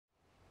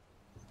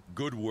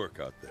Good work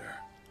out there.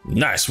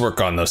 Nice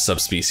work on those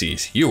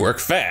subspecies. You work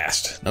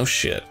fast. No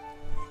shit.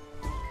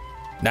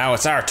 Now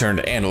it's our turn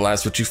to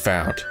analyze what you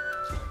found.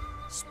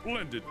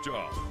 Splendid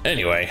job.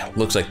 Anyway,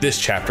 looks like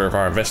this chapter of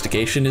our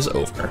investigation is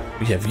over.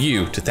 We have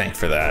you to thank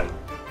for that.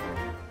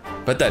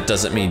 But that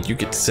doesn't mean you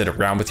get to sit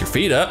around with your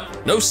feet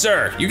up. No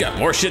sir, you got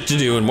more shit to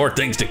do and more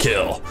things to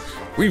kill.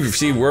 We've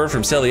received word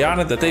from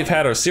Celiana that they've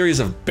had a series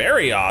of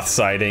Barioth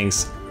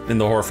sightings in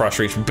the Hoarfrost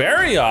Reach.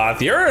 Barioth,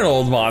 you're an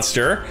old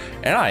monster,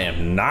 and I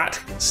am not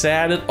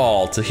sad at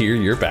all to hear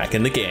you're back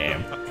in the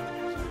game.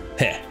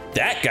 Heh,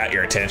 that got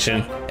your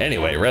attention.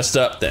 Anyway, rest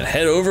up, then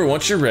head over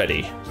once you're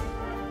ready.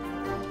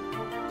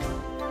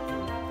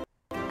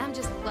 I'm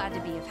just glad to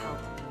be of help.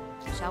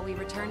 Shall we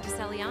return to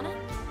Celiana?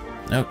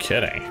 No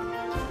kidding.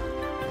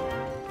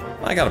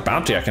 I got a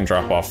bounty I can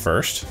drop off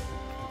first.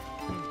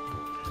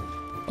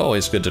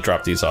 Always good to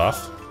drop these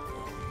off.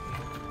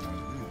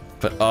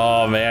 But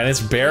oh man, it's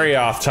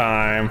Barioth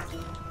time.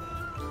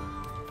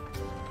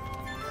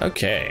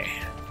 Okay.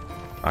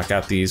 I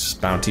got these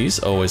bounties,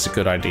 always a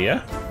good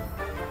idea.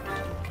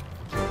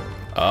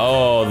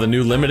 Oh, the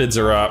new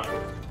limiteds are up.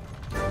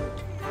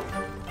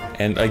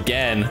 And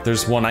again,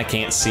 there's one I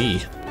can't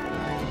see.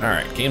 All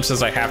right, game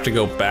says I have to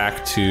go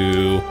back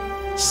to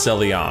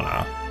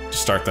Celiana to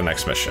start the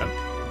next mission.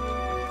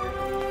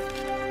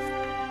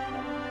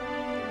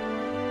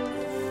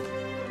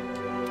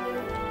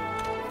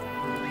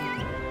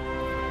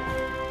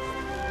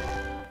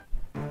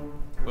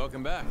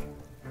 Welcome back.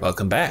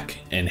 Welcome back,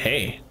 and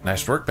hey,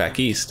 nice work back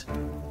east.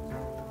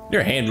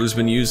 Your handler's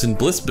been using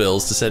bliss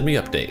bills to send me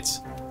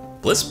updates.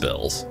 Bliss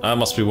bills?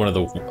 Must be one of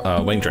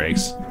the wing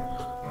drakes.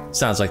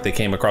 Sounds like they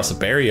came across a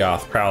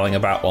Barioth prowling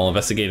about while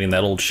investigating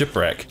that old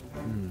shipwreck.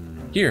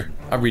 Here,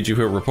 I'll read you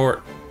her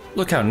report.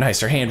 Look how nice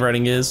her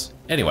handwriting is.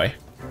 Anyway,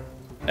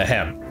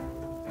 ahem.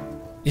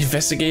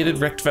 Investigated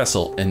wrecked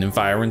vessel in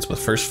environs with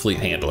First Fleet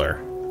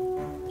handler.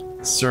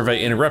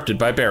 Survey interrupted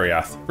by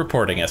Barioth,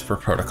 reporting as per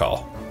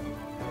protocol.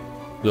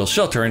 We'll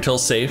shelter until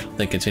safe,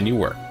 then continue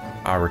work.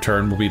 Our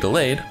return will be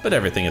delayed, but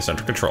everything is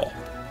under control.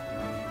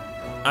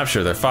 I'm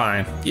sure they're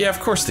fine. Yeah, of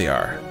course they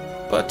are.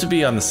 But to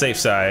be on the safe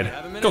side,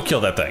 go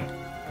kill that thing.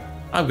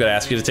 I'm gonna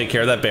ask you to take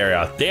care of that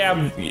Barioth.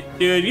 Damn,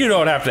 dude, you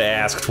don't have to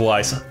ask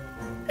twice.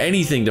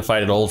 Anything to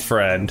fight an old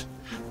friend.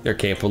 Their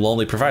camp will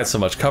only provide so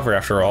much cover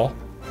after all.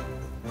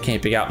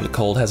 Camping out in the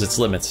cold has its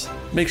limits.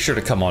 Make sure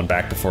to come on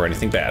back before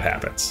anything bad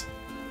happens.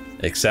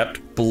 Except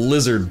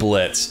Blizzard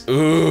Blitz.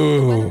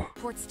 Ooh. Weather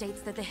report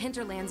states that the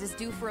hinterlands is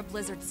due for a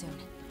blizzard soon.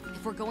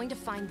 If we're going to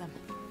find them,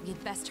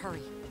 we'd best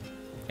hurry.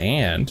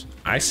 And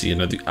I see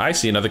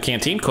another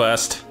canteen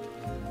quest.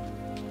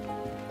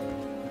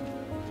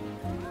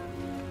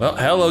 Well,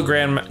 hello,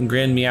 Grand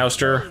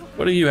Meowster.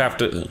 What do you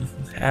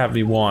have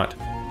me want?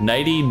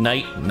 Nighty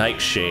Night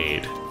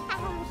Nightshade.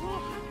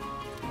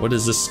 What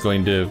is this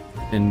going to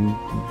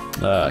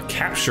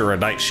capture a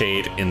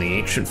nightshade in the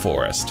ancient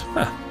forest?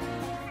 Huh.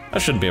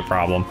 That shouldn't be a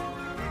problem.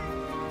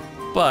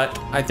 But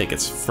I think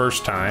it's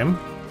first time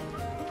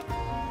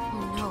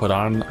to put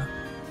on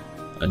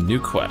a new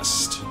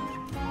quest.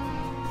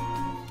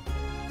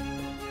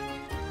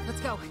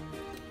 Let's go.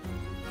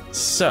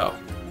 So,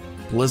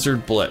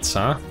 Blizzard Blitz,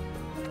 huh?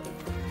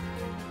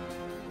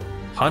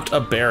 Hunt a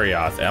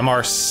Barioth,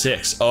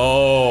 MR6.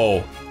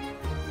 Oh,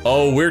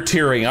 we're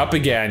tearing up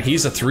again.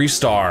 He's a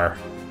 3-star.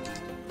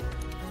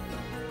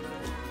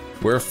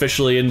 We're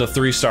officially in the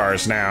 3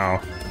 stars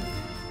now.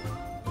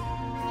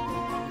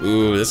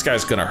 Ooh, this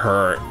guy's gonna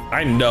hurt.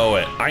 I know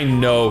it. I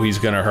know he's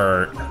gonna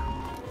hurt.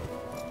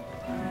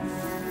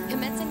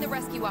 Commencing the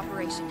rescue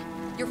operation.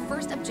 Your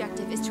first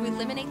objective is to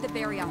eliminate the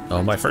Barioth.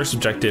 Oh, my first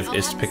objective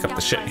is to pick up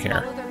the shit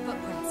here.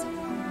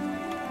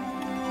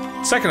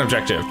 Second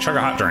objective, chug a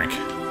hot drink.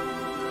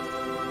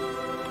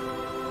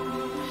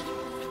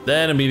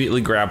 Then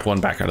immediately grab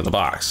one back out of the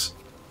box.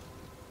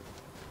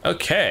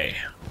 Okay.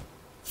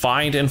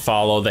 Find and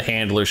follow the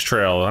handler's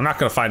trail. I'm not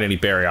gonna find any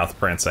Barioth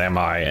prints, am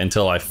I,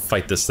 until I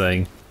fight this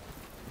thing.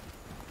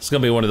 It's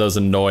gonna be one of those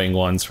annoying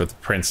ones where the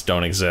prints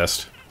don't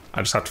exist.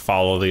 I just have to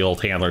follow the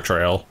old handler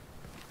trail.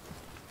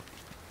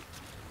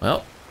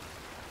 Well,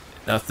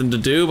 nothing to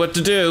do but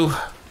to do.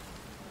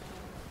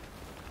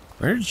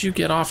 Where did you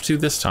get off to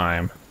this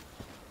time?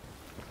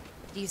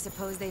 Do you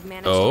suppose they've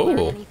managed to learn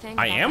anything?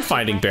 I am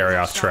finding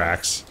Barioth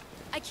tracks.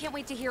 I can't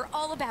wait to hear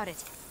all about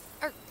it.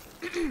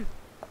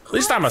 At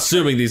least I'm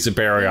assuming these are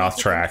Barioth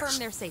tracks.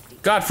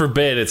 God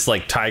forbid it's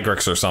like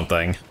Tigrex or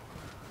something.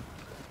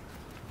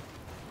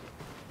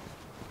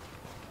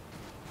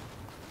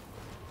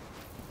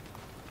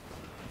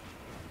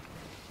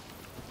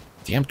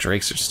 Damn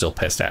drakes are still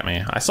pissed at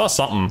me. I saw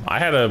something. I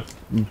had a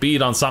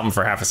bead on something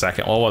for half a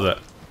second. What was it?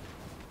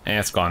 Eh,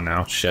 it's gone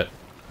now. Shit.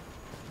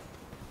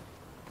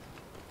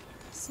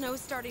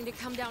 Snow's starting to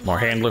come down. More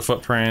handler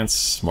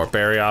footprints, more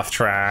Barioth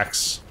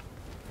tracks.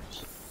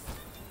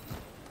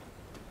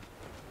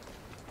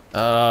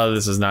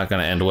 This is not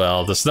gonna end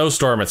well. The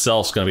snowstorm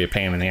itself is gonna be a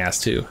pain in the ass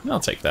too.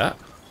 I'll take that.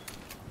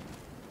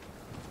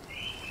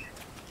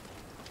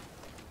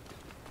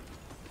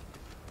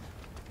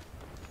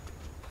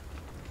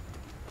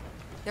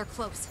 They're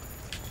close,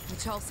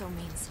 which also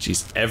means...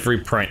 Jeez, every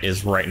print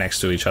is right next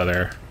to each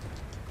other.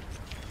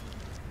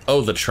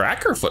 Oh, the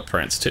tracker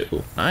footprints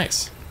too.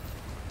 Nice.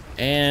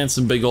 And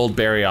some big old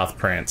Barioth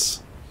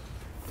prints.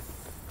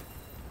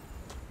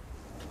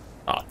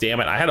 Oh, damn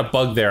it. I had a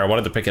bug there. I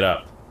wanted to pick it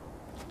up.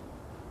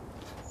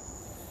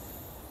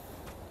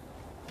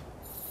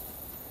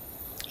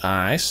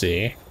 I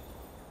see.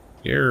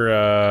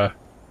 You're,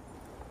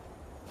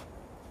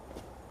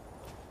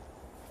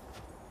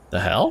 the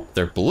hell?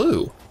 They're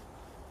blue.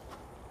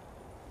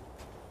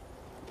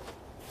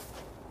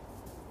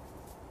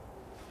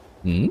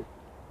 Hmm?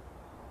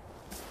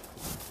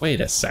 Wait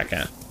a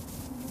second.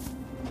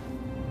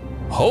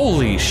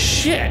 Holy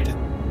shit!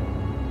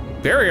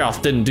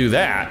 Barioth didn't do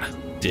that,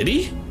 did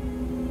he?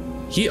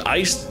 He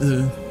iced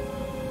the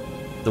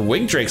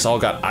wing drakes all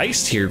got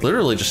iced here,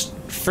 literally just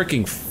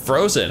freaking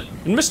frozen.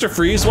 And Mr.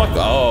 Freeze, what?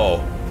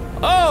 Oh.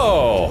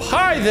 Oh,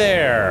 hi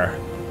there!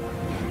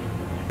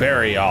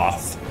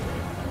 Barioth.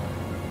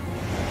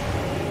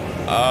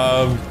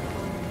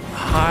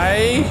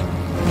 Hi?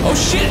 Oh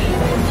shit!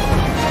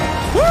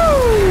 Woo!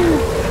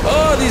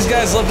 Oh, these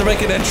guys love to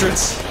make an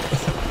entrance.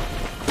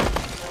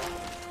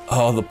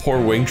 Oh, the poor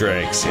wing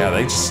drakes. Yeah,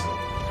 they just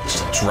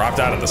dropped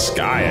out of the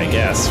sky, I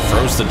guess.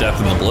 Froze to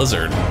death in the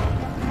blizzard.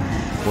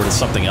 Or did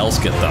something else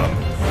get them?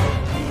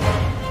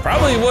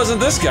 Probably wasn't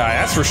this guy,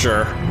 that's for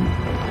sure.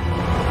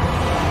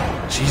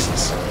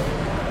 Jesus.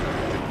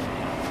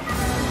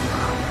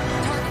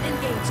 Target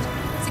engaged.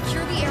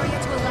 Secure the area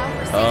to allow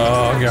for safe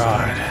Oh extraction.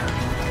 god.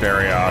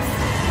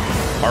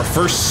 Barioth. Our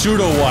first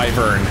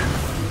pseudo-wyvern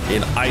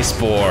in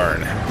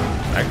Iceborne.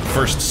 Our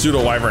first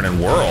pseudo-wyvern in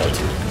World.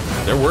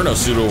 There were no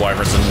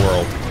pseudo-wyverns in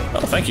World.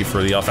 Oh, thank you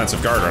for the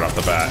offensive guard right off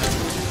the bat.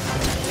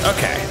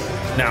 Okay.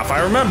 Now, if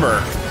I remember,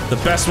 the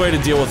best way to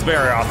deal with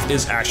Barioth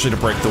is actually to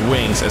break the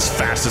wings as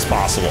fast as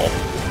possible.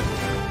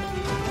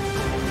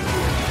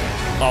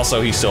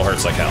 Also, he still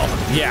hurts like hell.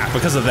 Yeah,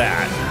 because of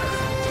that.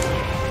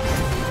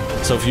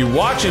 So if you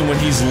watch him when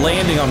he's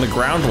landing on the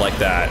ground like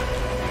that,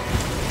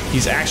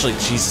 he's actually,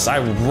 Jesus, I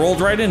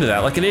rolled right into that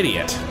like an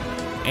idiot.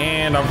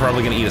 And I'm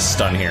probably gonna eat a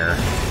stun here.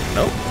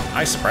 Nope,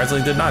 I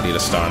surprisingly did not eat a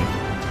stun.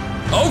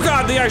 Oh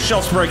god, the ice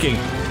shelf's breaking.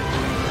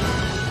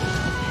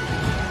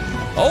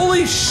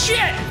 Holy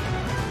shit!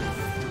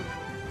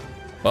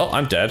 Well,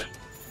 I'm dead.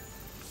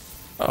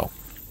 Oh.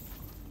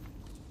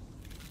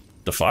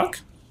 The fuck?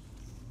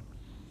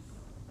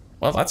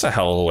 Well, that's a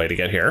hell of a way to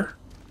get here.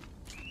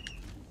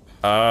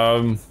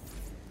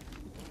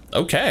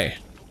 Okay.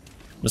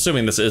 I'm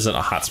assuming this isn't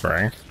a hot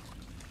spring.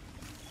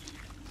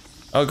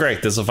 Oh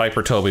great, there's a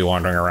Viper Toby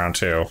wandering around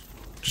too.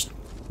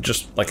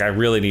 Just like I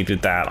really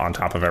needed that on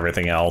top of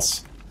everything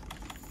else.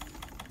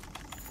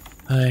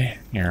 Hey,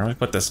 here, let me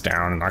put this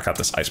down and knock out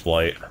this ice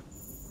blight.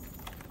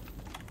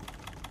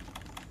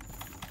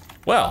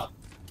 Well,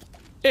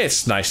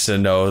 it's nice to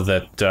know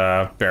that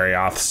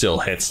Barioth still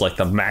hits like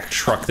the Mack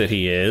truck that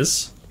he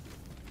is.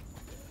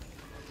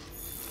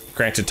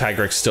 Granted,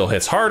 Tigrex still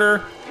hits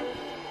harder,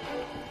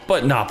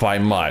 but not by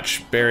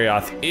much.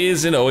 Barioth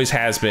is and always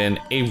has been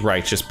a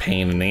righteous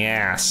pain in the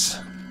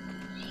ass.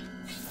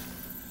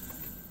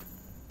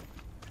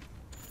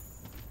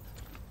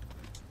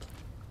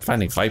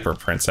 Finding Viper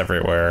prints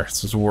everywhere.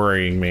 This is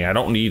worrying me. I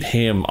don't need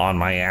him on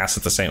my ass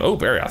at the same. Oh,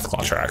 Barioth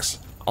claw tracks.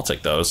 I'll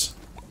take those.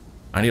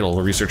 I need all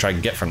the research I can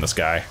get from this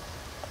guy.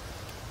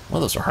 Well,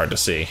 those are hard to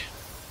see.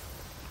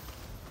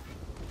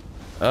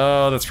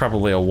 Oh, that's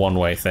probably a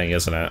one-way thing,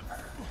 isn't it?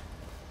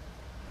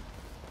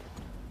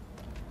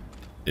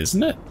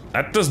 Isn't it?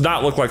 That does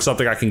not look like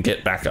something I can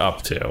get back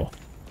up to.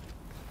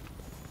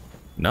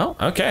 No?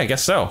 Okay, I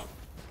guess so.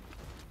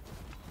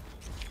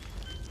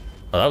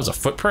 Oh, that was a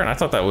footprint? I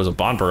thought that was a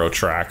Bondborough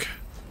track.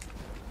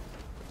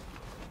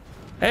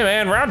 Hey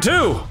man, round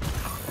two!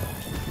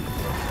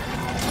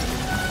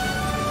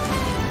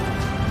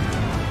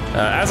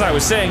 As I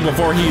was saying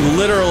before, he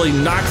literally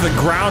knocked the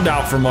ground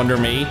out from under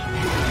me.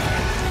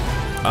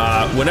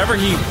 Whenever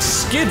he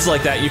skids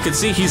like that, you can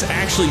see he's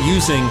actually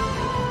using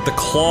the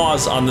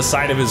claws on the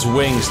side of his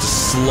wings to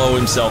slow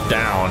himself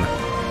down.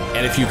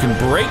 And if you can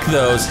break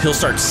those, he'll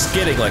start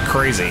skidding like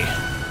crazy.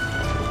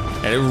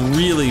 And it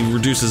really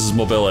reduces his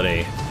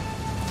mobility.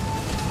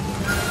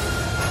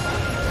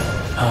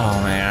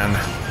 Oh man.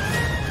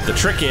 The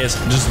trick is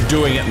just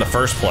doing it in the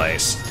first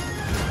place.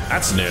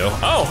 That's new.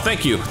 Oh,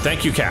 thank you.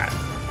 Thank you, cat.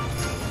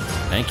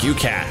 Thank you,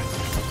 cat.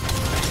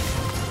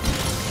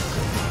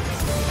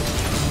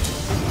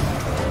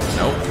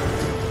 Nope.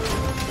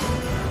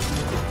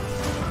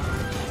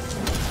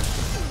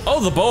 Oh,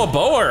 the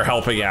Boa are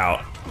helping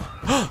out.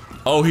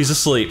 Oh, he's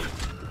asleep.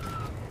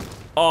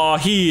 Oh,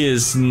 he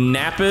is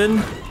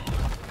napping.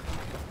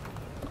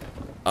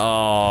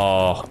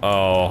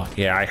 Oh,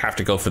 yeah, I have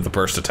to go for the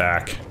burst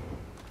attack.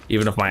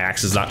 Even if my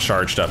axe is not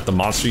charged up, the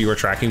monster you are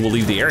tracking will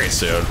leave the area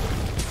soon.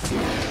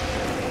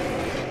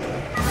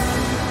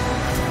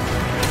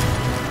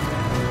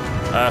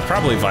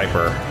 Probably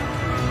Viper.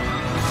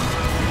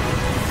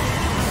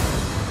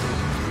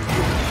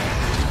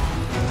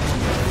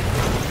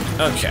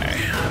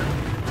 Okay.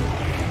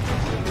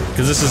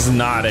 Because this is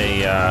not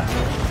a,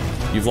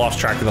 you've lost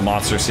track of the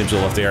monster, seems to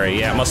have left the area.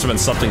 Yeah, it must have been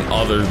something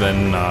other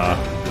than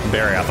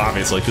Barioth,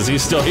 obviously, because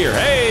he's still here.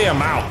 Hey,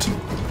 I'm out!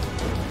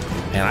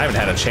 Man, I haven't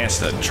had a chance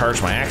to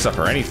charge my axe up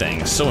or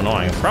anything. It's so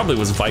annoying. Probably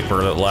was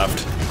Viper that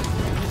left.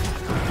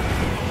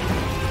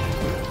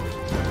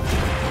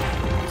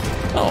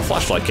 Oh, a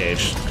flashlight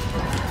cage.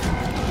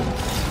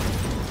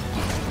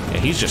 Yeah,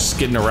 he's just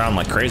skidding around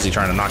like crazy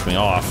trying to knock me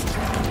off.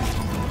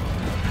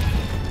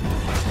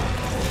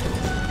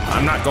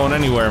 I'm not going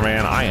anywhere,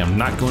 man. I am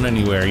not going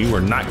anywhere. You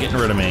are not getting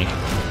rid of me.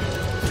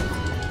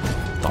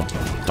 Thump,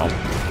 thump,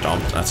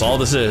 thump. That's all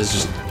this is,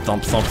 just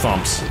thump, thump,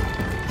 thumps.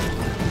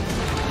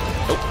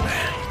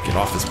 Oh, get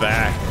off his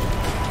back.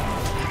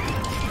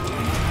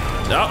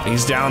 Oh,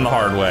 he's down the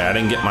hard way. I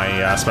didn't get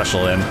my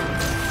special in.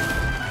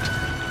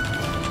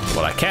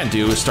 What I can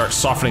do is start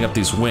softening up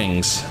these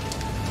wings.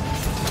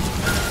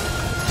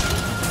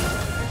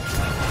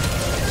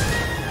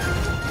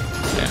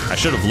 Yeah, I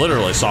should have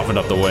literally softened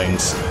up the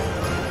wings.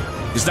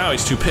 Because now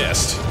he's too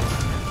pissed.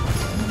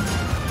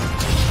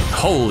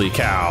 Holy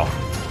cow.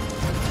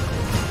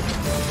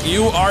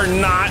 You are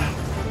not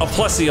a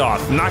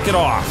Plesioth. Knock it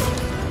off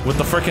with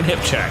the frickin'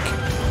 hip check.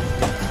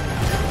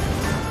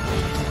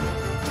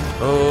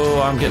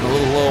 Oh, I'm getting a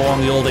little low on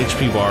the old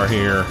HP bar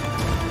here.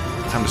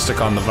 Time to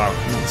stick on the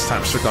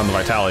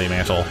vitality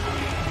mantle.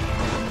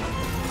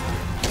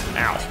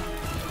 Ow.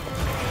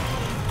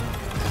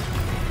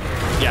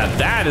 Yeah,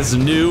 that is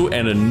new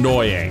and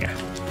annoying.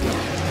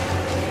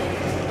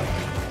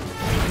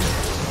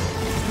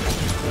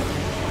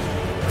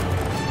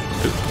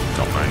 Oop,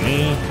 don't mind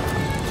me.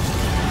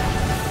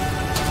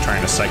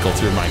 Trying to cycle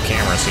through my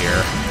cameras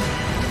here.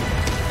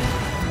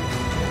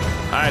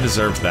 I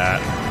deserved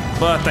that,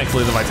 but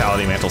thankfully the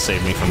vitality mantle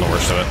saved me from the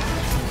worst of it.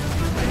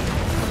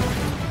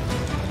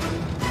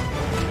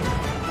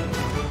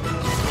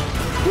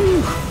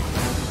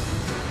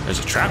 There's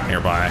a trap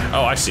nearby.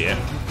 Oh, I see it.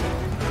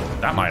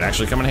 That might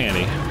actually come in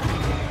handy.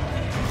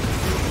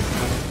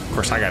 Of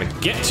course, I gotta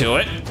get to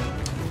it.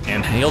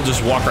 And he'll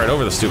just walk right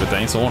over the stupid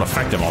thing, so it won't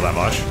affect him all that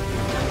much.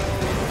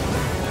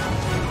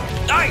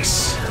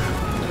 Nice!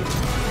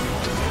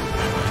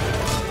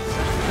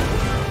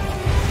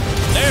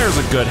 There's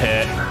a good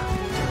hit.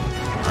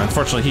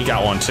 Unfortunately, he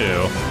got one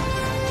too.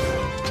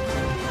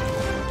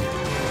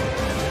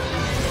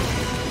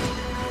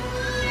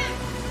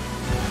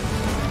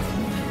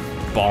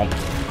 Bump.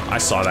 I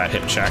saw that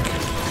hip check.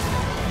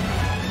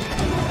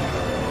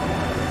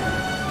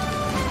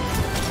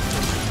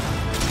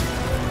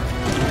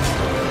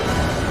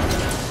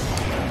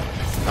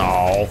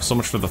 Oh, so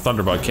much for the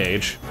Thunderbug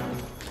cage.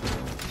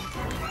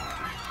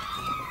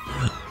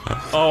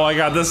 Oh my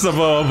god, this is the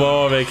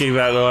boa making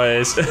that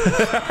noise.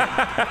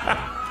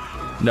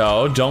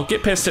 No, don't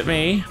get pissed at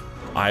me.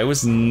 I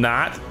was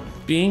not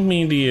being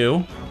mean to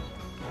you.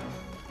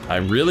 I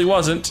really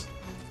wasn't.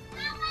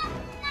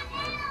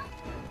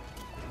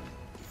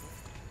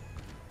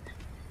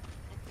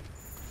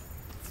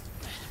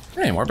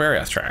 Hey, more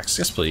Barioth tracks.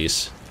 Yes,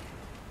 please.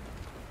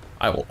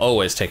 I will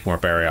always take more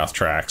Barioth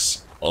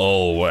tracks.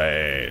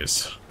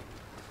 Always.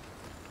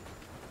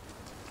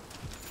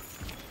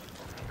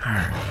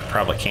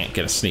 Probably can't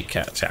get a sneak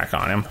attack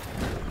on him.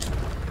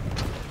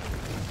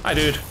 Hi,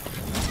 dude.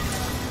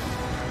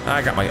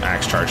 I got my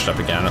axe charged up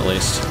again, at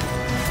least.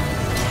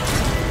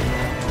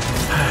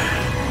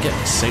 Getting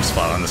a safe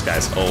spot on this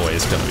guy's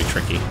always gonna be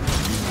tricky.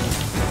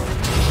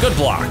 Good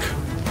block.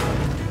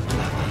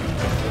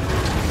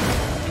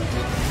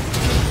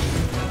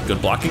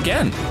 Good block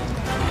again.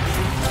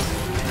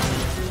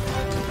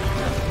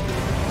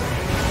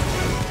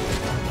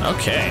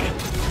 Okay.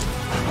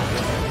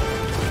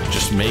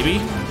 Just maybe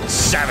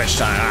savage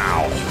time.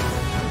 Ow.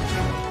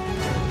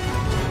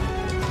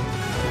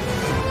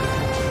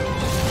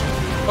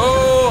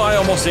 Oh, I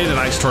almost ate an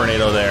ice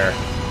tornado there.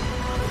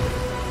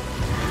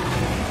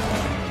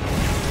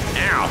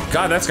 Ow,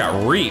 God, that's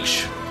got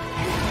reach.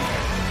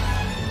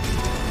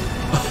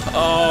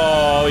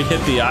 Oh, he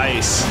hit the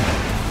ice.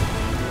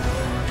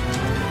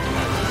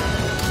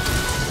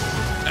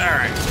 All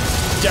right,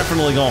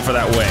 definitely going for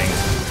that wing.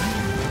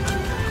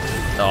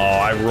 Oh,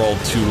 I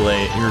rolled too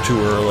late. You're too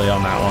early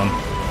on that one.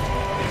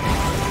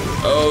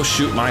 Oh,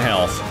 shoot, my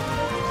health.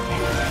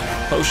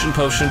 Potion,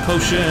 potion,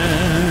 potion.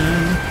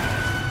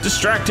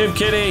 Distract him,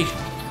 kitty.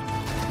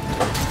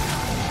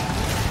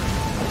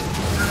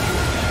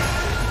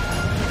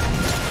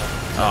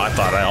 Oh, I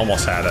thought I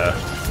almost had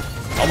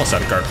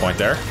a guard point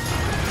there.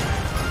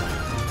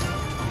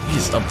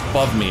 He's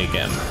above me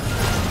again.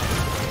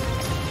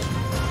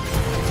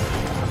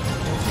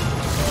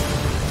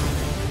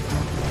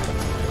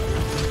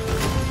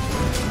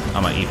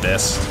 I'm gonna eat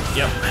this.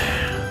 Yep.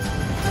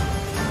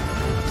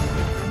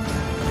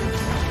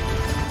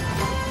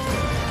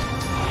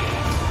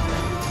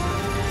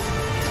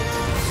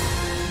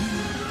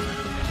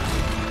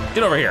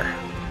 Get over here.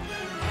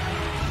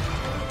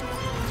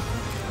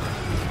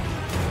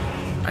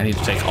 I need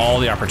to take all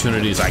the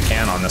opportunities I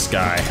can on this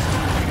guy.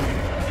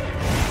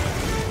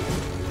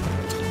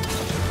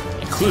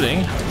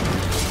 Including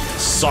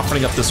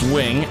softening up this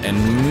wing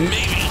and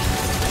maybe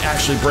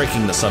actually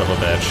breaking the son of a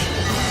bitch.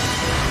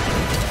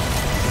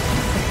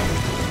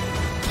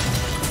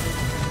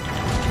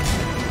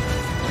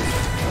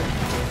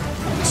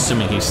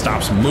 Assuming he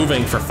stops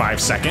moving for 5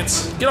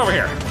 seconds. Get over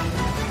here.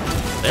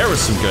 There was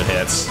some good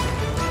hits.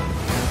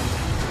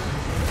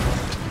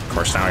 Of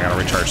course, now I gotta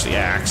recharge the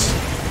axe.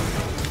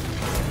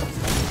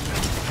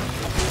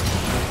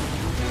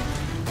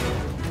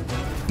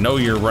 No,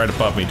 you're right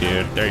above me,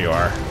 dude. There you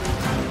are.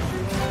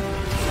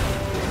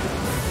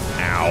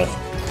 Ow.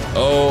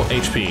 Oh,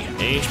 HP.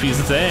 HP's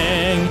the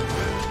thing.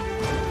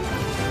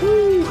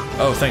 Woo.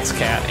 Oh, thanks,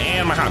 cat.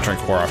 And my hot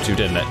drink wore off too,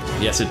 didn't it?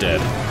 Yes, it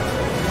did.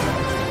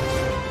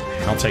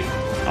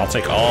 I'll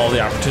take all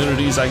the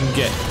opportunities I can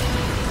get.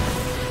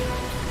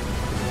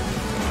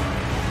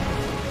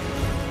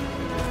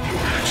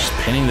 Just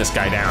pinning this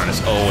guy down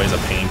is always a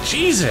pain.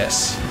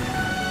 Jesus!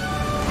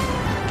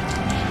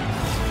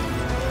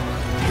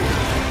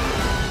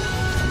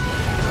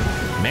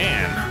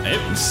 Man,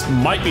 it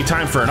might be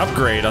time for an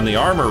upgrade on the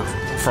armor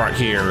front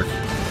here.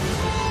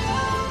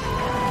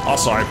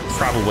 Also, I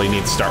probably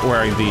need to start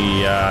wearing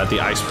the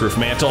ice-proof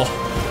mantle.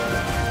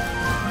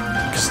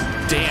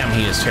 Damn,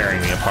 he is tearing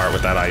me apart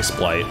with that ice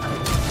blight.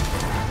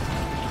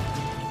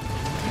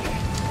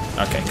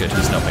 Okay, good,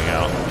 he's noping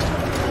out.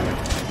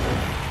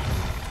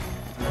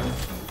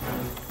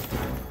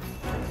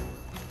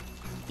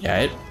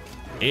 Yeah,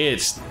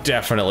 it's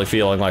definitely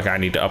feeling like I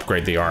need to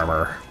upgrade the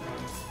armor.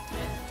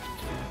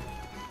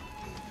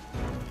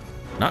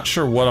 Not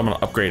sure what I'm gonna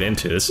upgrade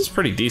into. This is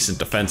pretty decent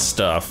defense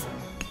stuff,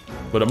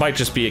 but it might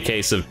just be a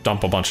case of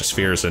dump a bunch of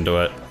spheres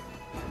into it.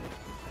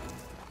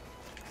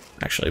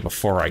 Actually,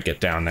 before I get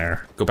down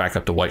there, go back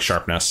up to white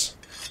sharpness.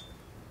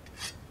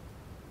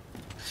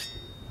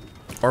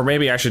 Or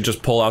maybe I should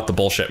just pull out the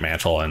bullshit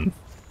mantle and...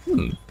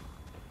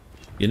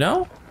 You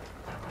know?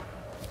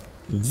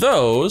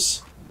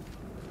 Those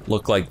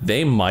look like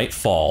they might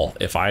fall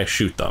if I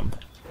shoot them.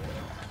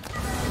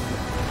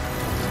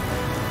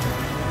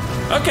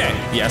 Okay,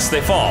 yes,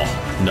 they fall.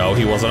 No,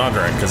 he wasn't under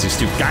it because he's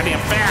too goddamn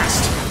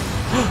fast.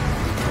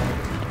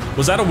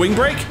 Was that a wing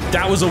break?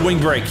 That was a wing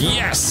break,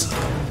 yes!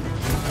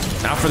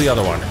 Now for the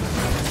other one.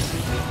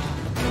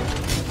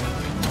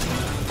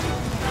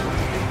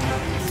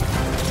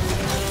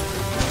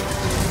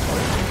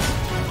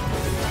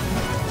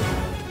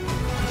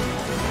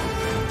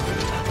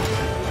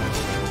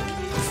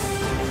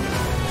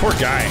 Poor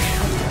guy.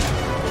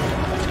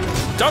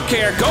 Don't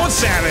care, going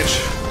savage.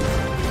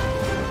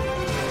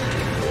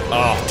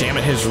 Oh, damn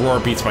it, his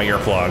roar beats my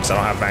earplugs. I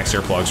don't have max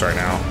earplugs right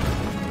now.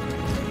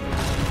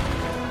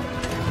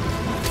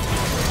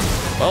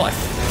 Well, I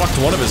fucked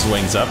one of his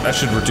wings up. That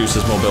should reduce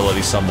his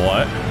mobility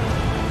somewhat.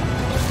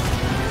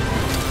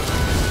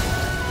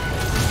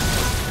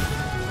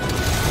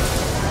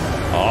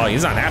 Oh,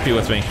 he's not happy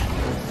with me.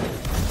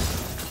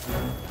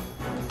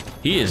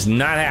 He is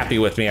not happy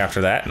with me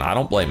after that, and I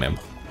don't blame him.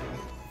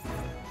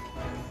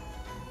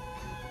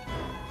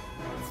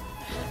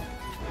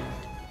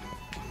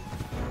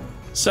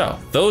 So,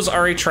 those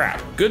are a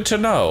trap. Good to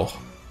know.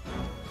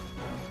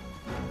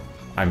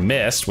 I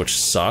missed, which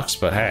sucks,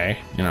 but hey,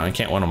 you know, you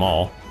can't win them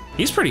all.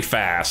 He's pretty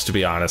fast, to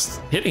be honest.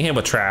 Hitting him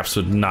with traps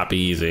would not be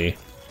easy.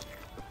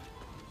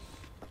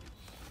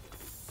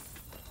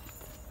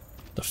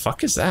 The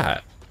fuck is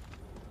that?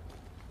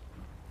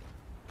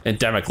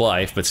 Endemic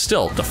life, but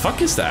still, the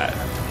fuck is that?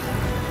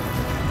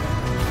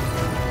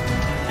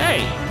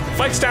 Hey,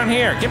 fight's down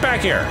here, get back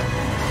here.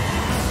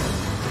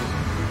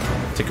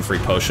 Take a free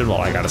potion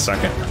while I got a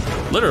second.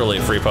 Literally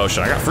a free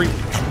potion, I got free,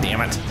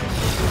 damn it.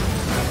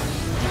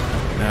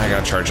 Now I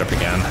gotta charge up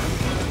again.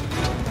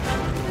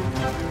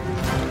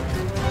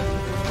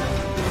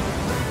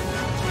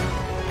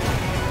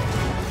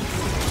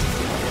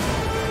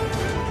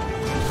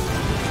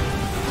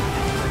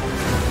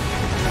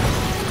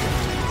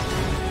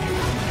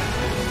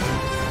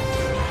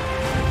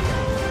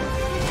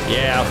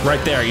 Yeah,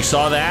 right there, you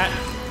saw that?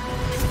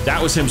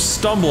 That was him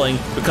stumbling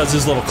because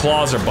his little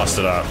claws are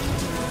busted up.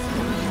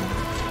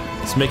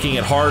 It's making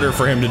it harder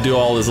for him to do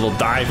all his little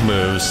dive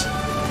moves.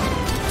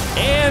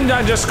 And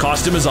I just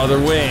cost him his other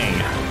wing.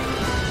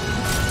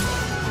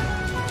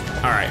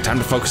 All right, time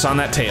to focus on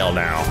that tail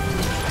now.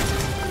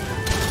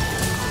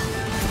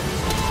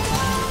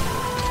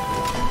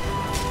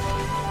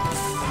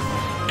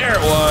 There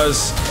it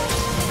was.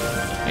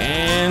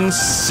 And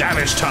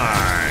savage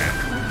time.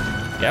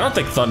 Yeah, I don't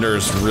think thunder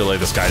is really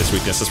this guy's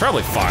weakness. It's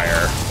probably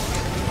fire.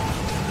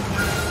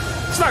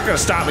 It's not gonna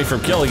stop me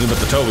from killing him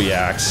with the Toby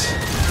axe.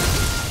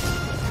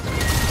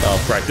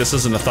 Oh, right, this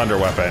isn't a thunder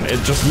weapon.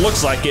 It just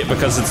looks like it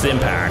because it's the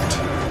impact.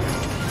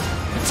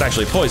 It's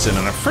actually poison,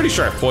 and I'm pretty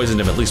sure I've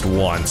poisoned him at least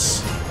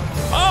once.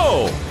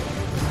 Oh!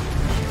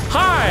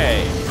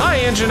 Hi! Hi,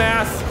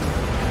 Anjanath!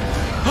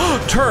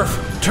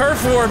 Turf!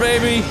 Turf war,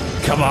 baby!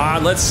 Come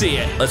on, let's see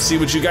it. Let's see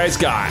what you guys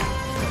got.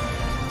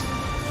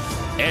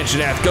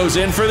 Anjanath goes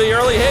in for the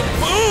early hit.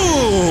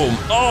 Boom!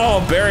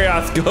 Oh,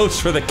 Barioth goes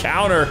for the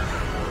counter.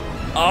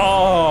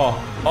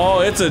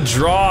 Oh, it's a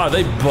draw.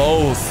 They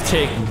both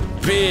take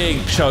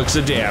big chunks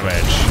of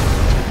damage.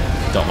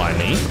 Don't mind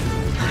me.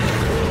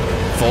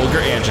 Vulgar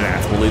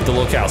Anjanath will leave the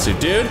locale suit.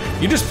 Dude,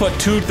 you just put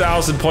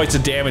 2,000 points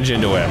of damage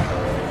into him.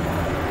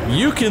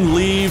 You can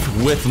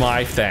leave with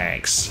my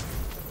thanks.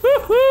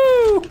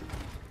 Woohoo!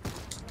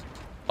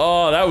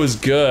 Oh, that was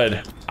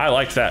good. I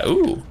liked that.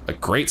 Ooh, a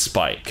great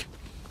spike.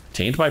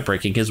 Obtained by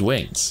breaking his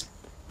wings.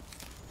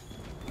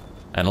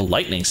 And a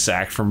lightning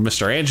sack from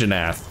Mr.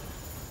 Anjanath.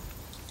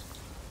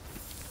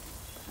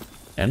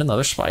 And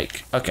another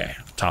spike. Okay,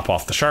 top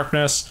off the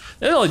sharpness.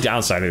 The only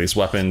downside of these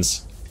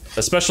weapons,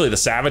 especially the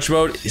Savage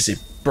mode, is it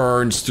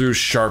burns through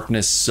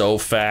sharpness so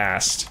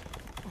fast.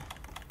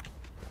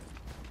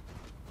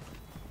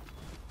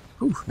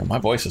 Whew, my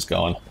voice is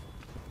going.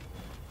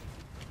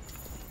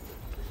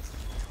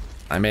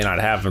 I may not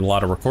have a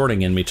lot of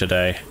recording in me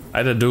today. I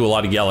had to do a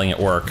lot of yelling at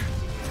work.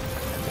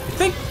 I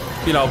think,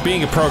 you know,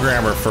 being a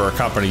programmer for a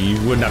company, you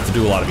wouldn't have to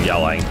do a lot of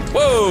yelling.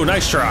 Whoa,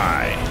 nice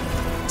try.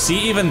 See,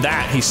 even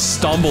that, he's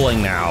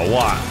stumbling now.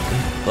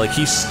 What? Like,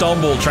 he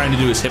stumbled trying to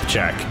do his hip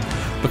check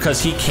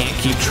because he can't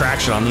keep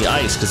traction on the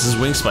ice because his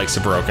wing spikes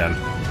are broken.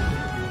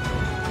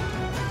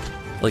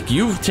 Like,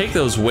 you take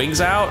those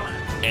wings out,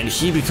 and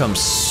he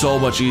becomes so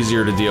much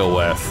easier to deal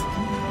with.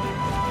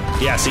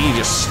 Yeah, see, he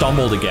just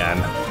stumbled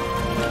again.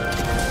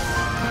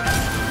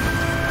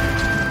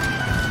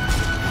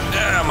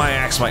 My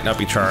axe might not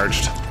be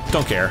charged.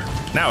 Don't care.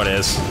 Now it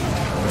is.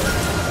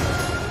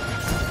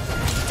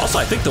 Also,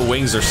 I think the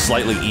wings are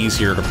slightly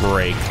easier to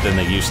break than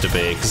they used to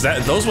be, because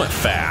those went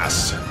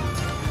fast.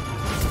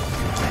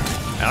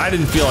 And I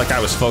didn't feel like I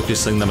was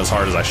focusing them as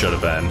hard as I should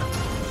have been.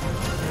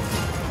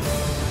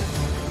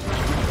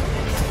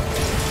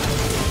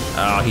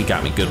 Oh, he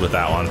got me good with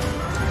that one.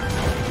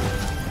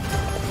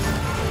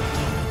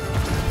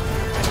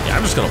 Yeah,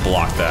 I'm just gonna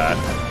block that.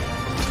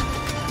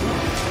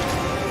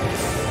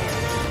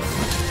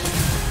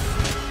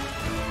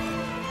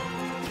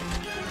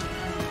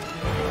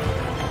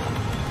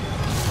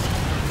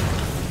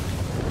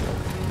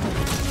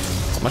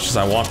 As much as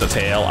I want the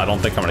tail, I don't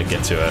think I'm gonna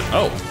get to it.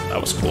 Oh,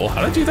 that was cool. How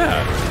did I do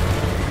that?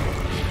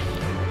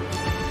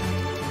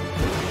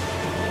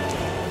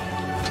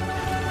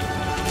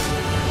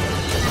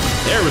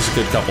 There was a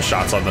good couple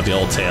shots on the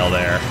old tail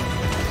there.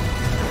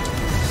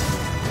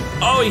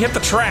 Oh, he hit the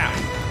trap.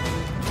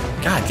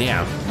 God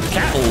damn. The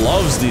cat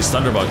loves these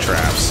Thunderbug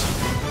traps.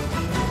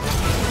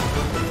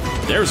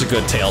 There's a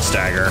good tail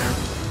stagger.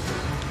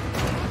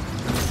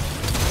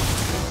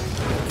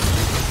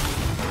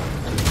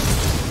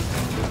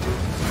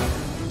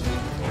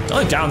 The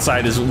only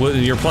downside is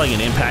when you're playing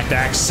an Impact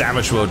Axe,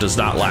 Savage mode does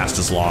not last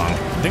as long.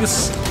 I think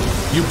it's,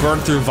 you burn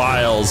through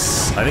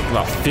vials, I think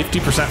about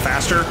 50%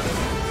 faster.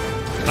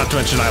 Not to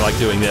mention I like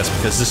doing this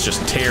because this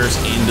just tears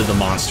into the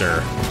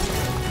monster.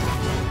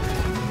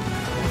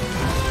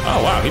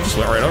 Oh wow, he just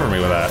went right over me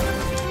with that.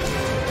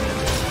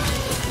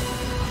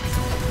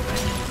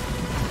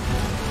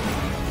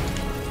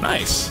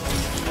 Nice.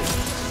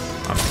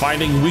 I'm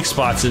finding weak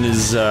spots in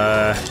his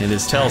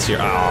tails here.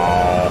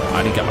 Oh,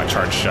 I didn't get my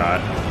charge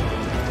shot.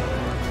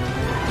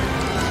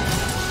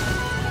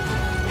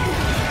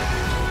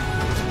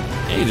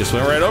 He just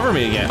went right over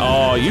me again.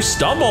 Oh, you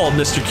stumbled,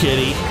 Mr.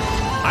 Kitty.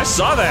 I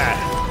saw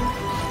that.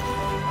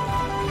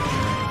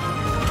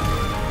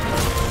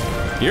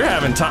 You're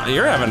having,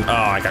 oh,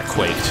 I got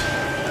quaked.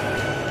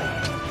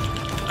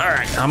 All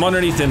right, I'm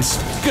underneath him.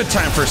 Good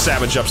time for a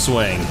Savage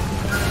upswing.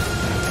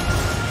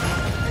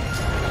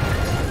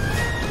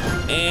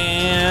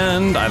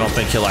 And I don't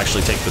think he'll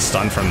actually take the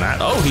stun from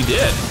that. Oh, he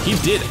did. He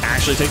did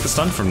actually take the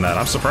stun from that.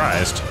 I'm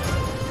surprised.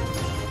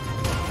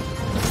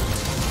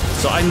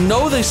 So I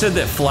know they said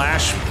that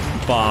flash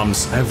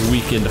bombs have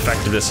weakened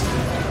effectiveness,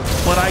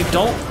 but I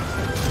don't,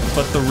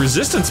 but the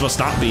resistance must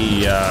not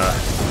be,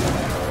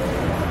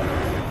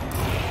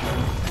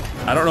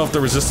 I don't know if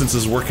the resistance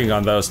is working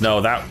on those. No,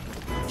 that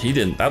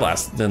didn't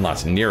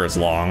last near as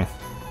long.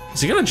 Is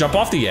he gonna jump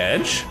off the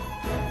edge?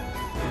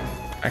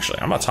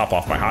 Actually, I'm gonna top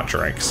off my hot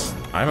drinks.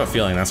 I have a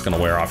feeling that's gonna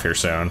wear off here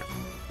soon.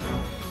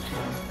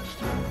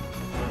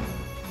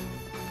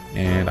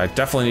 And I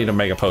definitely need to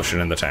make a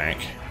potion in the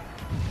tank.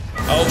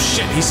 Oh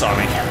shit, he saw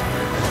me.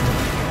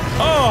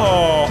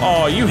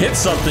 Oh, you hit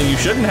something you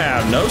shouldn't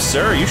have. No,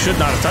 sir, you should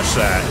not have touched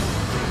that.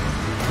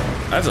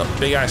 That's a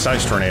big ice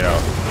tornado.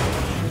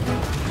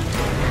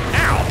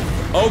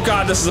 Ow! Oh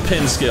god, this is a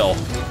pin skill.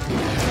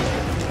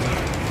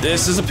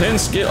 This is a pin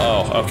skill.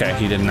 Oh, okay,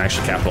 he didn't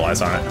actually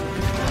capitalize on it.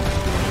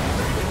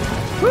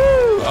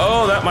 Woo!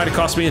 Oh, that might have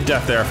cost me a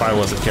death there if I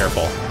wasn't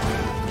careful.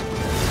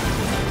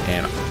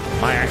 And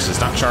my axe is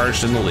not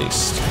charged in the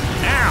least.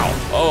 Ow!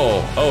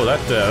 Oh, that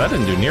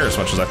didn't do near as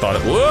much as I thought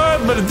it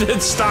would, but it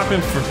did stop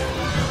him from...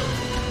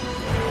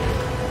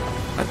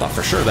 I thought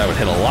for sure that would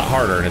hit a lot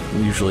harder than it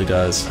usually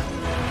does.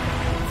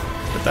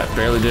 But that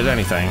barely did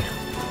anything.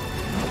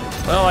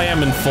 Well,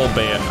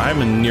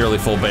 I'm in nearly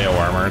full Bayo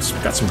armor. It's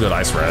got some good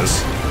ice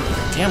res.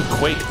 Damn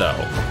Quake,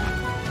 though.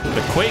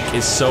 The Quake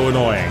is so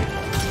annoying.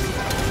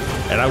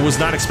 And I was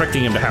not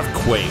expecting him to have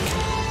Quake.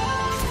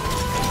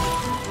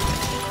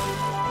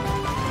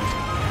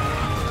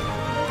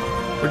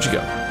 Where'd you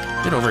go?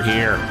 Get over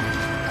here.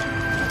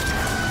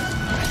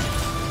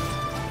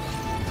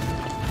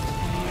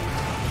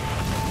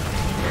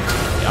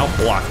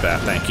 block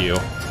that, thank you.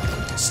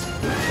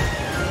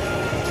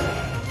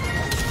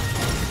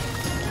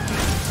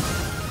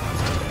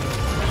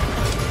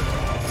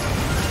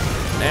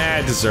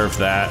 I deserved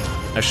that.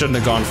 I shouldn't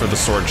have gone for the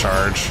sword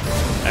charge.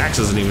 Axe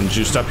isn't even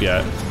juiced up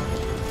yet.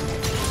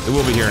 It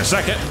will be here in a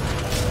second.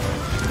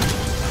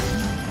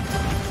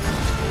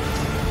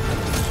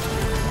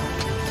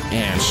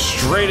 And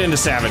straight into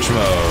Savage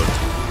mode.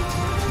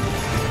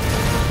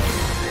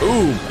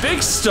 Ooh,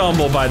 big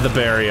stumble by the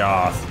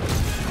Barioth.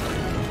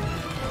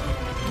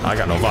 I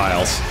got no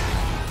vials.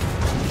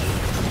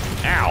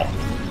 Ow.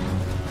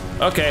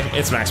 Okay,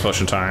 it's max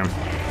potion time.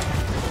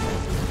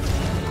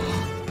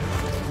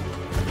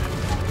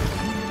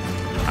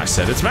 I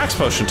said it's max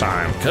potion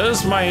time,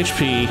 because my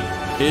HP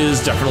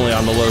is definitely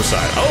on the low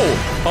side.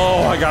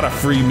 Oh, I got a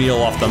free meal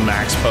off the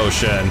max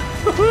potion.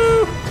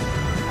 Woohoo!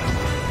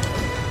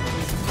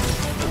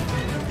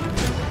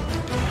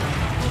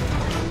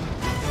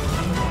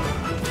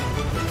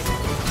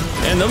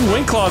 And them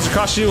wing claws are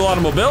costing you a lot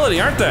of mobility,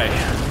 aren't they?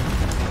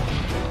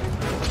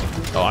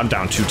 Oh, I'm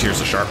down 2 tiers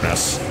of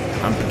sharpness.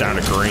 I'm down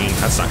to green.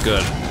 That's not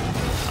good.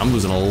 I'm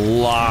losing a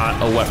lot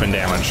of weapon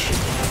damage.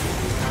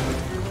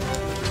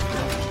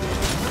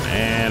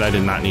 And I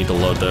did not need to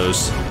load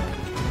those.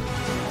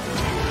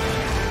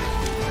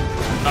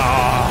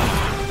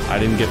 Ah, I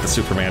didn't get the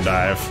Superman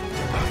dive.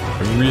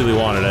 I really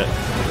wanted it.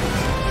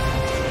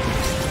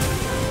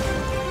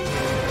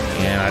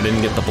 And I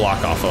didn't get the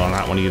block off on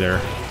that one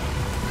either.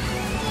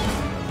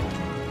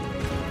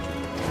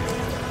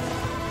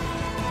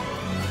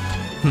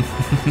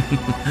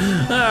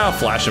 I'll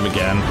flash him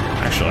again,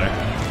 actually.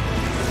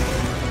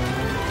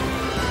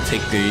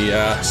 Take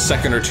the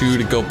second or two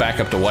to go back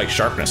up to white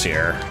sharpness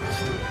here,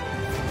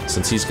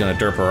 since he's gonna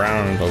derp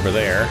around over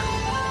there.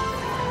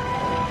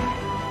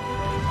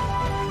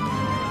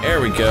 There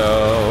we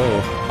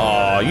go.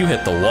 Oh, you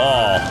hit the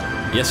wall.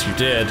 Yes, you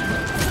did.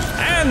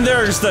 And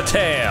there's the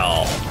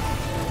tail.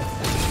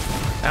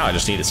 Now I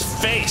just need his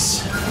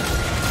face.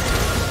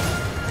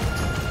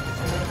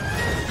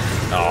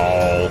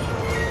 Oh.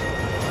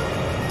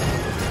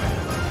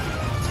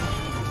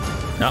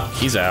 No,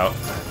 he's out.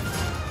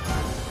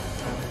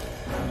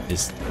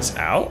 Is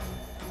out?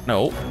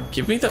 No,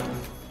 give me the...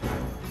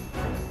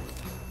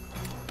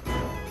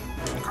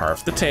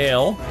 Carve the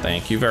tail.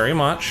 Thank you very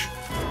much.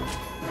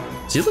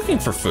 Is he looking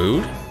for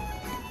food?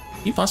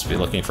 He must be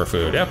looking for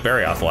food. Yeah,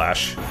 Barioth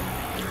Lash.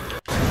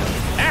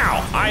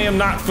 Ow! I am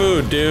not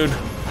food, dude.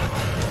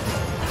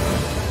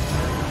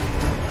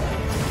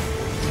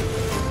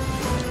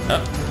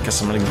 Oh,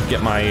 guess I'm gonna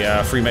get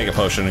my free Mega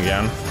Potion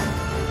again.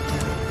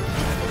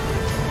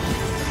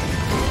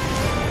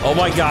 Oh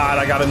my god,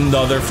 I got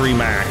another free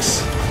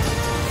max.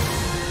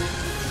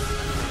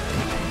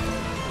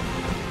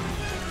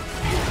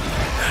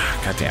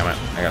 God damn it.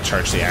 I gotta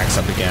charge the axe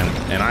up again,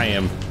 and I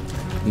am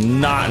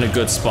not in a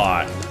good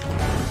spot.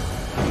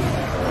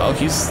 Oh,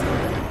 he's...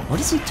 What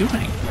is he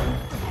doing?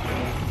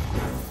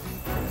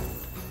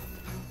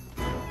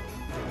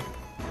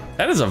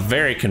 That is a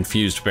very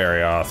confused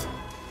Barioth.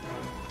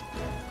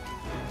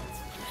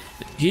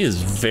 He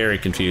is very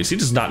confused. He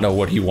does not know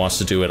what he wants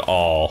to do at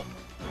all.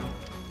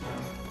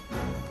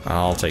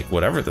 I'll take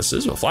whatever this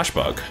is with Flash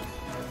Bug.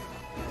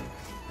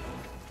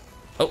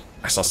 Oh,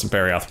 I saw some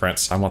Barioth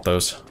prints. I want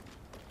those.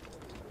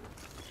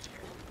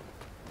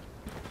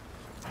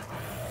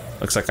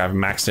 Looks like I've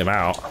maxed him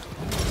out.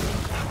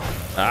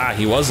 Ah,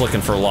 he was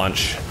looking for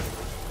lunch.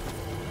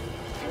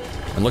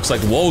 It looks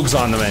like Wogue's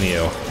on the menu.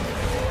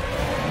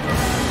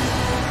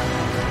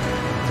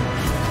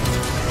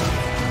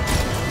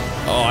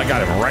 Oh, I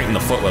got him right in the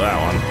foot with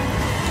that one.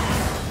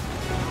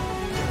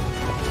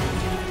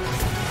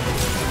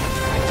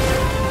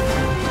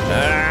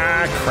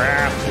 Ah,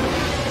 crap.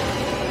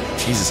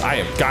 Jesus, I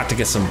have got to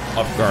get some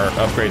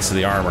upgrades to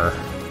the armor.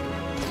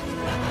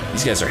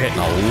 These guys are hitting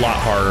a lot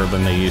harder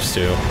than they used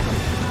to.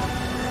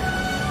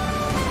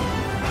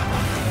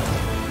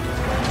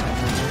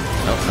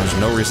 Nope, there's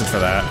no reason for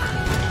that.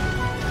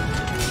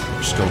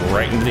 Just go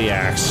right into the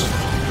axe.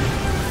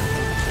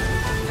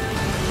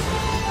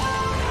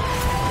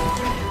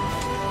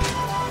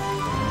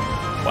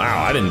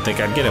 Wow, I didn't think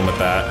I'd get him with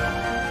that.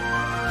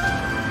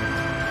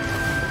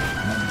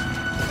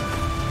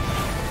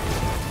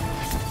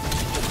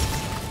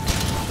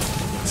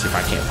 See if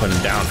I can't put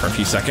him down for a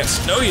few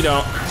seconds. No, you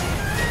don't.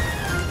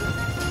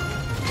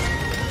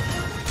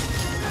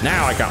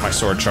 Now I got my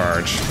sword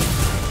charge.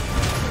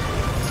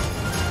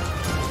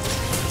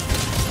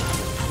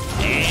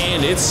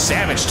 And it's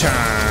Savage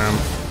time.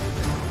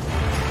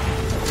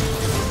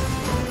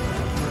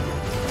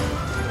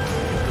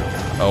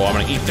 Oh, I'm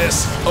gonna eat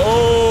this.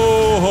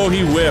 Oh,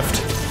 he whiffed.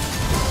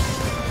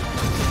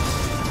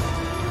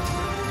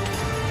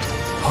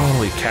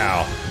 Holy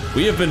cow.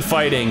 We have been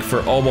fighting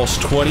for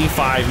almost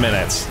 25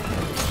 minutes.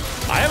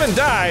 I haven't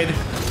died,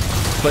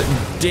 but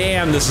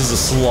damn, this is a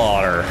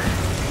slaughter.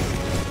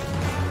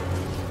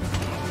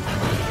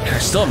 And I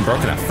still haven't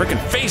broken that freaking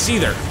face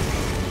either.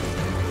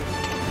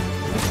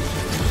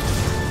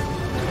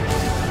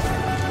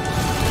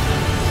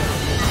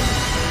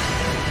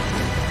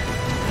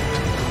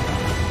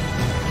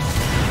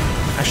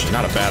 Actually,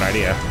 not a bad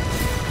idea.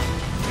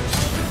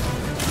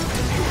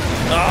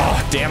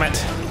 Oh, damn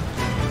it.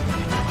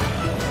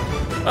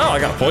 Oh, I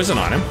got a poison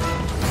on him.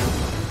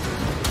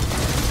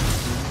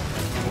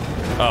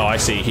 Oh, I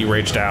see. He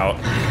raged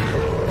out.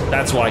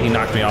 That's why he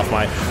knocked me off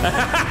my...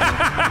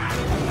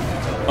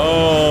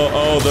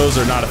 Oh, those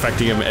are not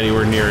affecting him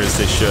anywhere near as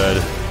they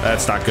should.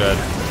 That's not good.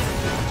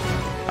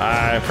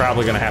 I'm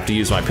probably gonna have to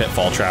use my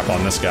pitfall trap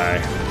on this guy.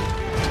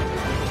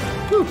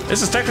 Whew.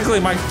 This is technically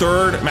my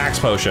 3rd max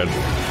potion.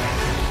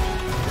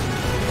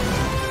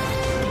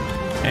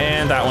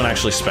 And that one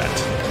actually spent.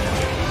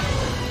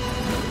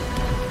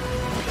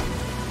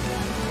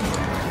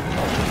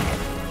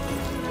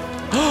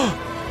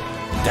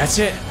 That's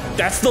it.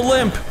 That's the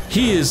limp.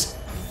 He is...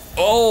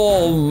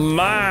 Oh,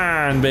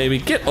 man, baby.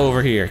 Get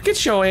over here.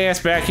 Get your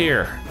ass back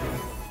here.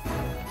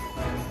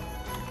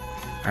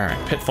 All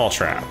right, pitfall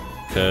trap.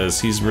 Because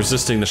he's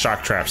resisting the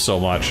shock trap so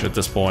much at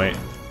this point.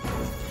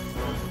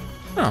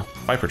 Oh,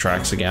 Viper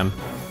tracks again.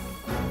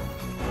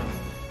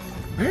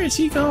 Where is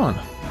he going?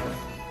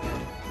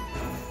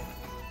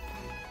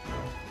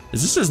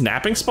 Is this his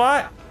napping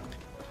spot?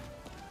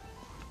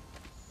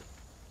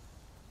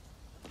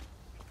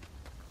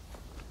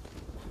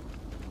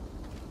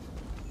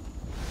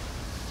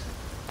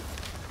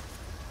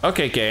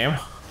 Okay, game.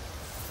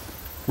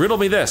 Riddle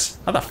me this.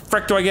 How the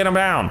frick do I get him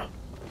down?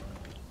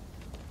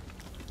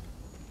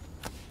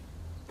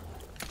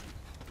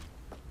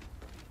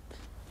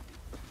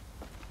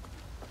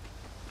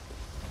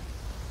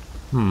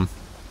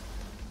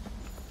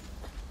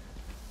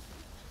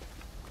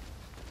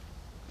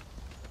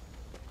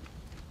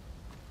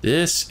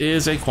 This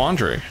is a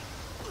quandary.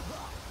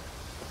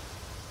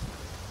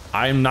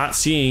 I'm not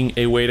seeing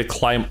a way to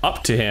climb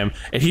up to him,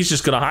 and he's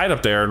just gonna hide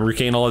up there and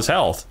regain all his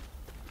health.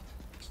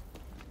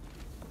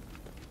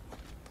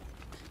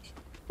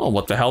 Well,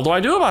 what the hell do I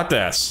do about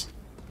this?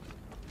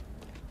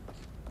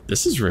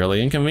 This is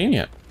really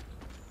inconvenient.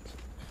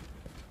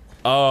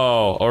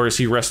 Oh, or is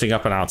he resting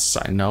up and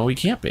outside? No, he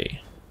can't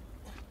be.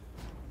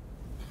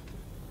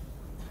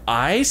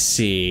 I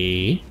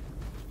see.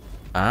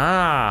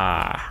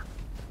 Ah.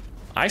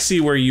 I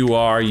see where you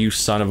are, you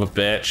son of a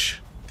bitch.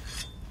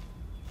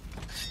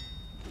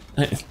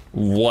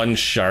 One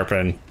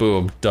sharpen.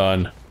 Boom,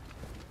 done.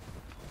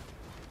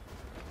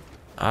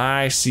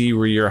 I see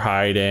where you're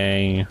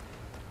hiding.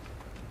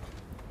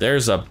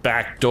 There's a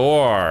back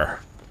door.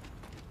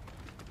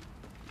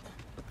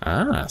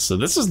 Ah, so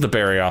this is the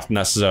Barioth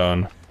nest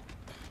zone.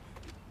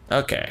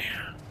 Okay.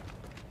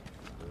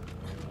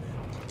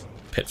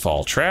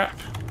 Pitfall trap.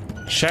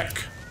 Check.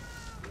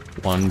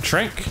 1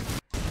 shrink.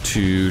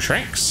 2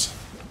 shrinks.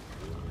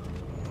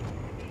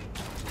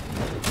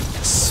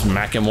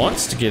 Smack him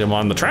once to get him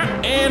on the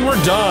trap, and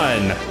we're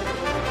done.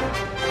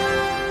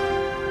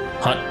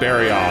 Hunt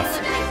Barioth.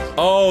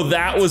 Oh,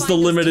 that was the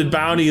limited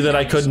bounty that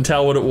I couldn't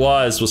tell what it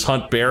was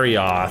Hunt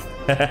Barioth.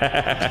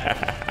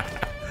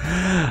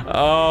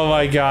 Oh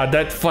my god,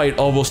 that fight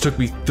almost took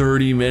me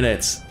 30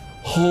 minutes.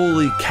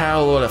 Holy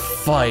cow, what a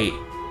fight.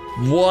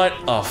 What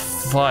a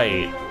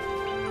fight.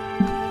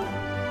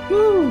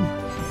 Woo.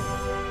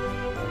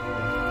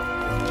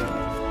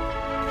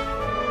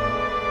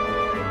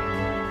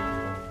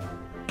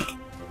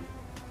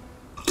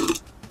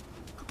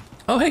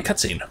 Oh, hey,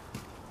 cutscene.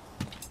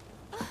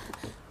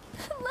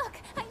 Look,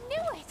 I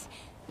knew it.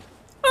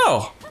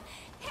 Oh,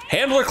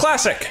 Handler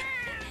Classic.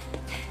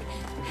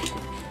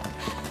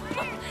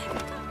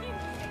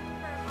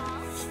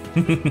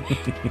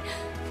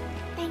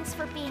 Thanks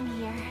for being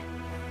here.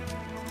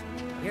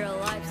 You're a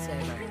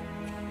lifesaver.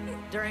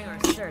 During our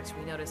search,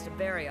 we noticed a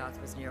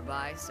Barioth was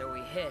nearby, so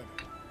we hid.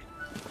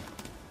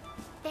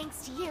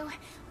 Thanks to you,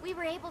 we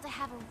were able to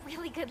have a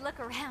really good look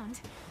around.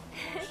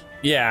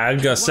 Yeah, I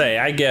was gonna say,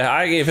 I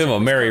gave him a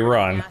merry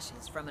run.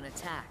 Ashes from an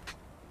attack.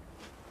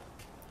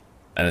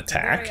 An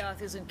attack?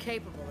 Barioth isn't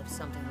capable of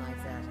something like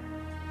that.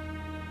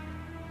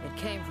 It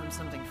came from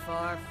something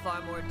far,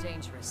 far more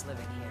dangerous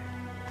living here.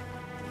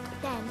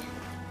 Then,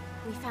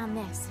 we found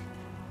this.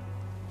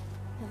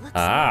 It looks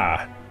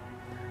Ah,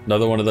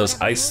 another one of those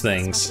Whatever ice moved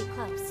things. us must be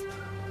close.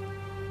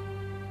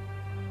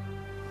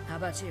 How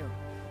about you?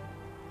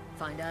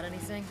 Find out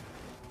anything?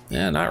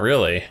 Yeah, not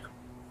really.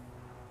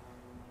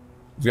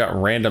 We've got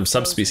random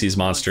subspecies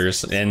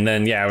monsters, and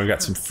then yeah, we've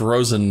got some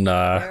frozen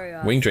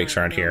Barioths wing drakes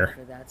around aren't known here.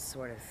 for that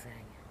sort of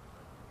thing.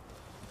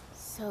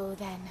 So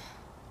then...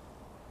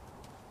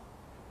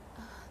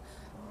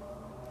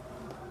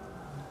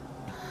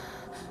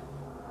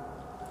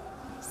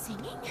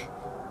 Singing?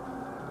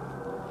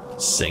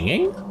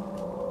 Singing?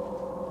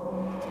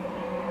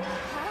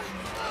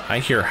 I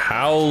hear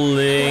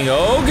howling.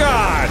 Oh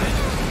god!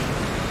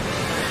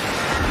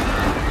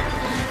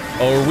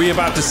 Oh, are we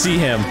about to see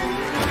him?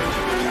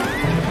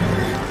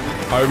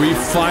 Are we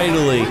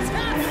finally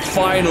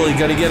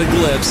gonna get a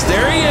glimpse?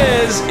 There he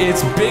is!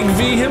 It's Big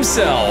V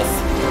himself.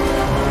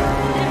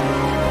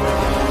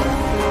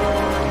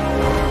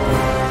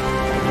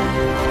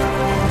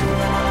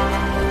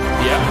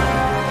 Yep.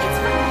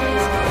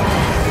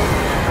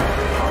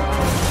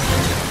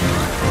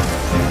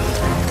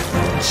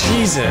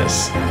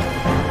 Jesus.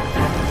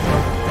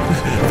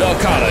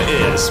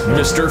 is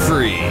Mr.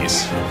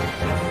 Freeze.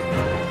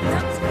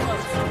 That was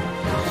close.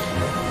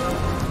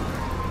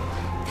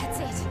 That's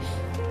it.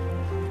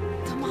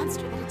 The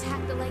monster that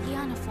attacked the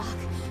Legiana flock.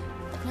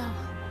 No.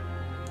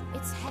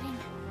 It's heading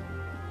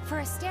for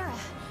Astera.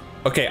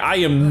 Okay, I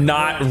am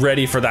not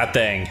ready for that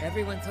thing.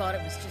 Everyone thought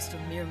it was just a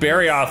mere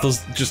Berioth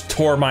was just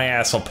tore my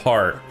ass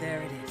apart.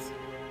 There it is.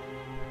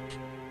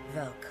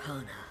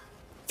 Velkhana.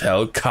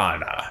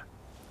 Velkhana.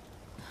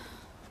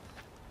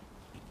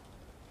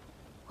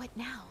 What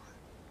now?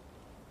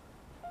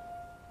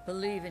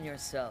 Believe in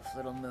yourself,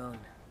 little moon.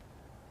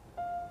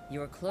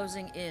 You are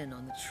closing in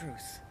on the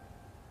truth.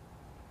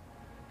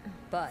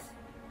 But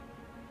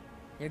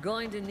you're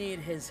going to need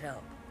his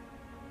help.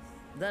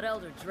 That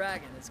elder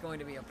dragon is going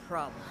to be a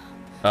problem.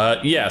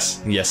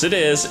 Yes, it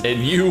is,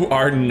 and you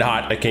are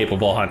not a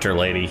capable hunter,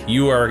 lady.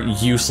 You are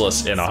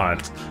useless in a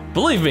hunt.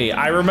 Believe me,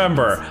 I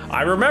remember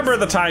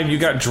the time you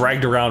got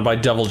dragged around by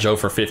Devil Joe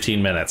for 15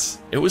 minutes.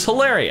 It was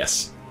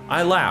hilarious.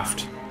 I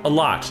laughed a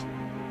lot.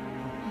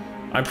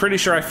 I'm pretty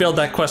sure I failed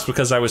that quest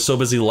because I was so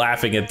busy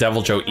laughing at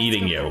Devil Joe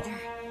eating you.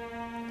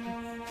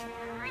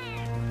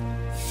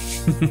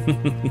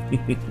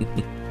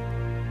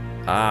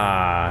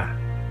 Ah.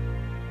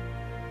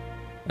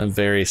 A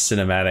very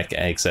cinematic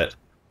exit.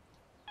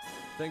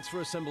 Thanks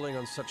for assembling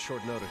on such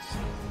short notice.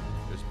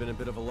 There's been a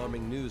bit of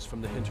alarming news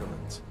from the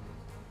hinterlands.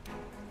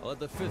 I'll let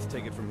the 5th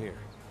take it from here.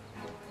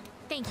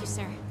 Thank you,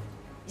 sir.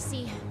 You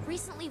see,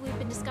 recently we've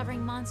been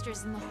discovering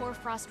monsters in the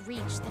Hoarfrost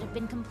Reach that have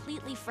been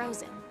completely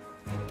frozen.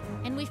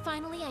 And we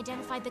finally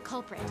identified the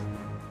culprit.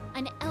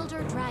 An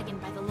elder dragon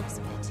by the looks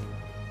of it.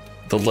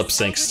 The lip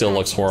sync still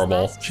looks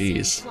horrible. Last seen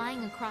Jeez.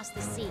 flying across the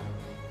sea,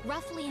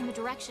 roughly in the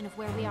direction of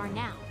where we are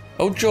now.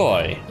 Oh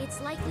joy. It's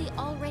likely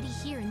already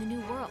here in the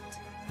New World.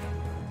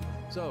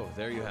 So,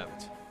 there you have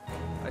it.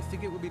 I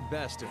think it would be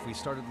best if we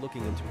started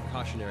looking into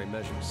precautionary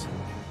measures.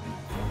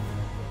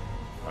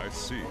 I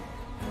see.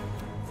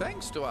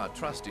 Thanks to our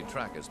trusty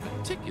tracker's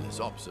meticulous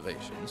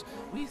observations,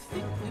 we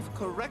think we've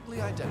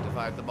correctly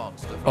identified the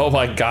monster. Oh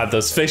my god,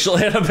 those facial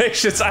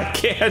animations, I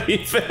can't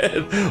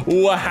even.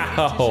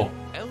 Wow.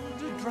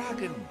 Elder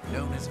dragon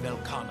known as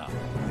Velkhana,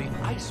 the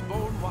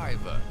Iceborne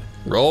wyvern.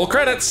 Roll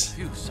credits.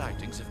 Few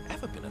sightings have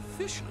ever been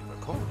officially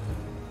recorded.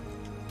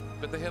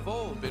 But they have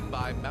all been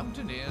by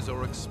mountaineers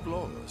or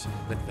explorers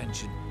that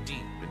ventured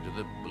deep into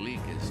the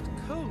bleakest,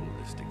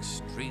 coldest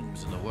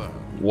extremes in the world.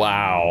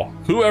 Wow.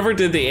 Whoever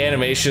did the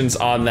animations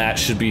on that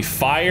should be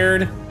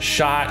fired,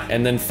 shot,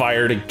 and then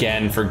fired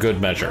again for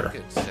good measure.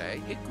 Records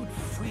say it could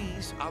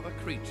freeze other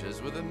creatures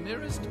with the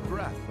merest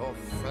breath or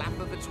flap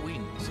of its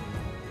wings.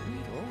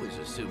 We'd always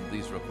assumed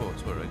these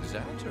reports were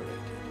exaggerated.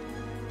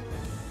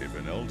 If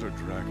an elder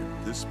dragon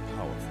this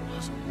powerful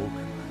has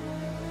awoken,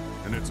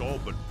 then it's all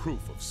but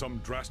proof of some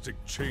drastic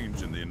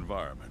change in the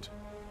environment.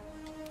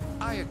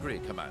 I agree,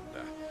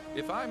 Commander.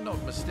 If I'm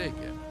not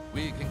mistaken,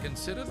 we can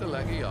consider the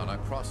Legiana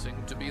crossing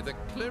to be the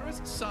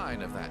clearest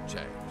sign of that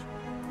change.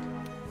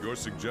 You're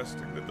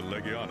suggesting that the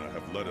Legiana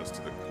have led us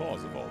to the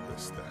cause of all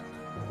this, then?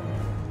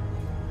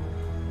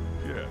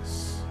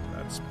 Yes,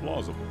 that's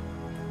plausible.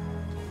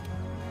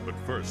 But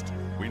first,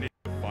 we need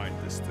to find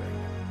this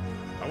thing.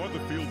 I want the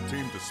field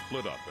team to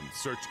split up and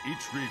search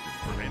each region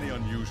for any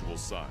unusual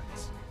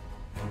signs.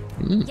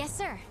 Yes,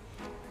 sir.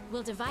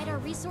 We'll divide our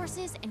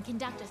resources and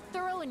conduct a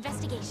thorough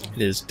investigation.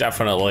 It is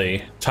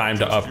definitely time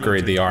to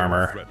upgrade the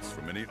armor. Threats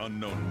from any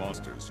unknown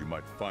monsters you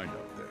might find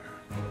out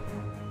there.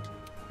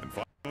 And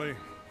finally,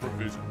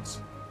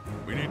 provisions.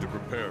 We need to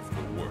prepare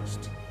for the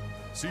worst.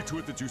 See to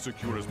it that you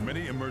secure as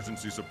many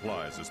emergency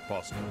supplies as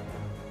possible.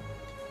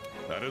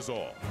 That is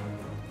all.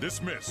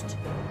 Dismissed.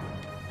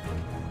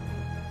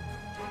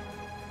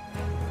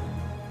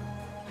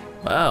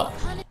 Wow.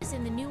 Velkhana's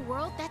in the New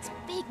World, that's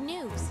big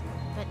news,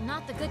 but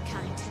not the good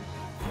kind.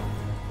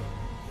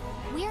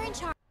 We're in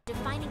charge of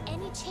finding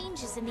any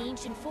changes in the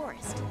ancient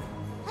forest.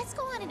 Let's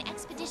go on an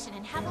expedition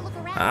and have a look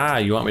around. Ah,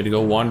 you want me to go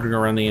wandering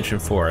around the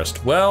ancient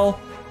forest? Well,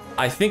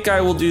 I think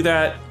I will do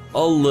that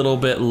a little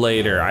bit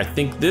later. I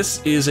think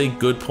this is a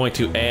good point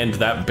to end.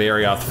 That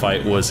Berioth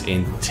fight was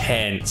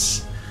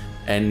intense.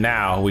 And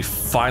now we've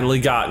finally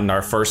gotten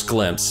our first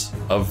glimpse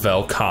of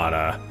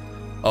Velkhana.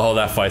 Oh,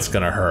 that fight's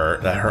gonna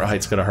hurt. That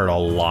fight's gonna hurt a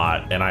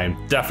lot. And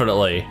I'm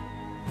definitely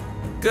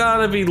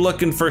gonna be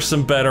looking for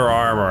some better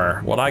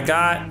armor. What I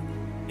got,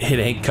 it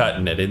ain't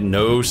cutting it.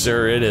 No,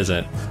 sir, it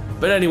isn't.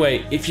 But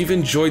anyway, if you've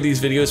enjoyed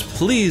these videos,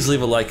 please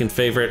leave a like and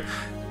favorite,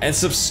 and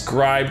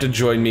subscribe to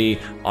join me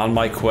on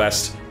my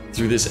quest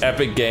through this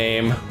epic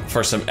game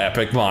for some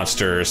epic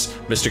monsters.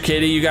 Mr.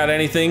 Kitty, you got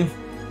anything?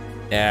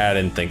 I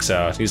didn't think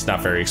so. He's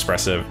not very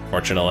expressive,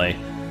 fortunately.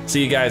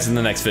 See you guys in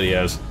the next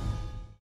videos.